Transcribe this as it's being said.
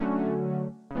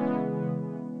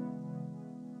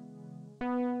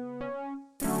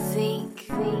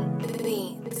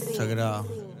Check it out.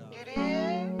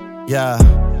 Yeah.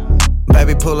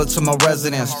 Baby, pull up to my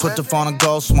residence. Put the phone on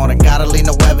ghost mode and gotta leave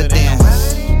no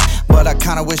evidence. But I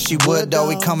kinda wish she would though.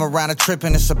 We come around a trip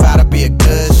and it's about to be a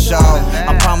good show.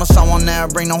 I promise I won't never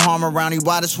bring no harm around you.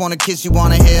 I just wanna kiss you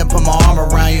on the head and put my arm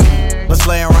around you. Let's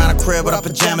lay around the crib with our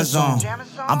pajamas on.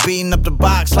 I'm beating up the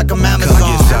box like I'm Amazon.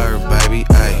 Come get served, baby,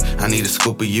 ayy. I need a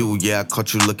scoop of you, yeah, I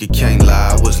caught you looking, can't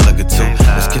lie, I was looking too.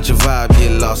 Let's get your vibe,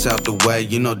 get lost out the way.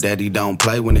 You know daddy don't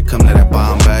play when it come to that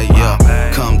Bombay,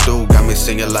 yeah. Come through, got me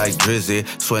singing like Drizzy.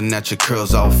 Sweating out your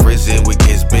curls all frizzy, we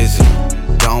gets busy.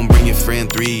 Don't bring your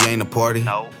friend, 3 ain't a party.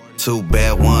 Two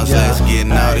bad ones, let's get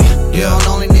naughty. You don't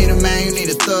only need a man, you need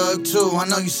a thug too. I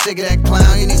know you sick of that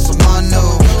clown, you need someone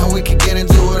new. And we can get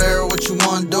into whatever what you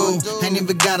wanna do. Ain't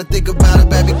even gotta think about it,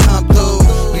 baby, come through.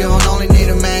 You don't only need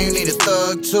a man, you need a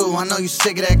thug too. I know you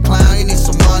sick of that clown, you need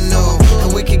someone new.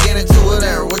 And we can get into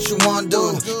whatever what you wanna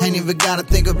do. Ain't even gotta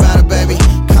think about it, baby,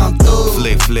 come through.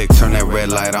 Flick, turn that red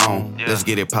light on. Let's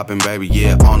get it poppin', baby,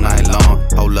 yeah, all night long.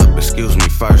 Hold up, excuse me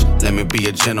first, let me be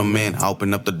a gentleman.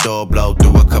 Open up the door, blow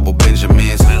through a couple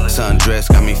Benjamins. Sundress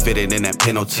got me fitted in that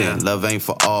Pendleton. Love ain't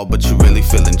for all, but you really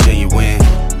feeling genuine.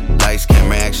 Lights,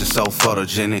 camera, action, so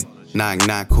photogenic.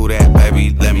 Knock, who that,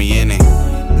 baby, let me in it.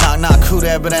 Knock, who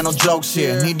that, but ain't no jokes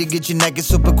here. Need to get you naked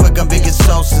super quick, I'm being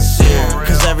so sincere.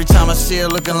 Cause every time I see her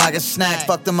looking like a snack,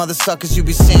 fuck them other suckers you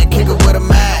be seeing, kick it with a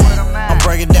Mac. I'm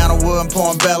breaking down the wood and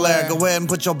pouring Bel Air. Go ahead and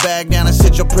put your bag down and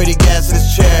sit your pretty ass in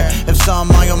this chair. If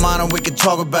something on your mind and we can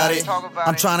talk about it.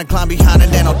 I'm trying to climb behind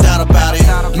it, ain't no doubt about it.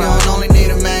 You don't only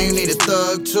need a man, you need a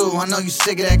thug too. I know you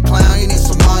sick of that clown, you need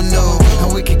someone new.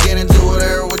 And we can get into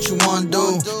whatever what you wanna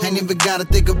do. Ain't even gotta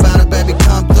think about it, baby,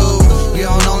 come through. You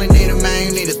don't only need a man,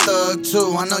 you need a thug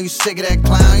too. I know you sick of that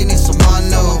clown, you need someone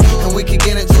new. And we can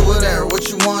get into whatever what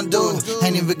you wanna do.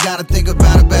 Ain't even gotta think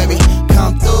about it, baby,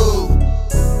 come through.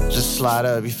 Just slide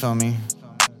up, you feel me?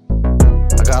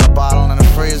 I got a bottle in the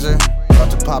freezer, about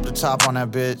to pop the top on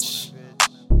that bitch.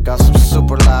 Got some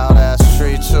super loud ass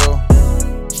tree too.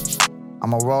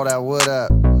 I'ma roll that wood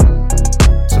up,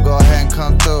 so go ahead and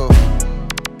come through.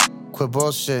 Quit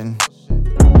bullshitting.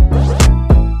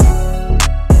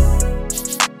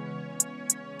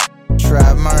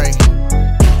 Trap Murray,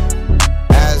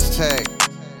 Aztek.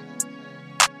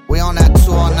 We on that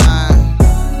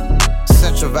 209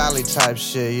 Central Valley type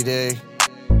shit, you dig?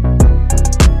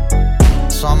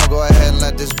 So I'ma go ahead and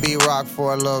let this beat rock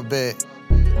for a little bit.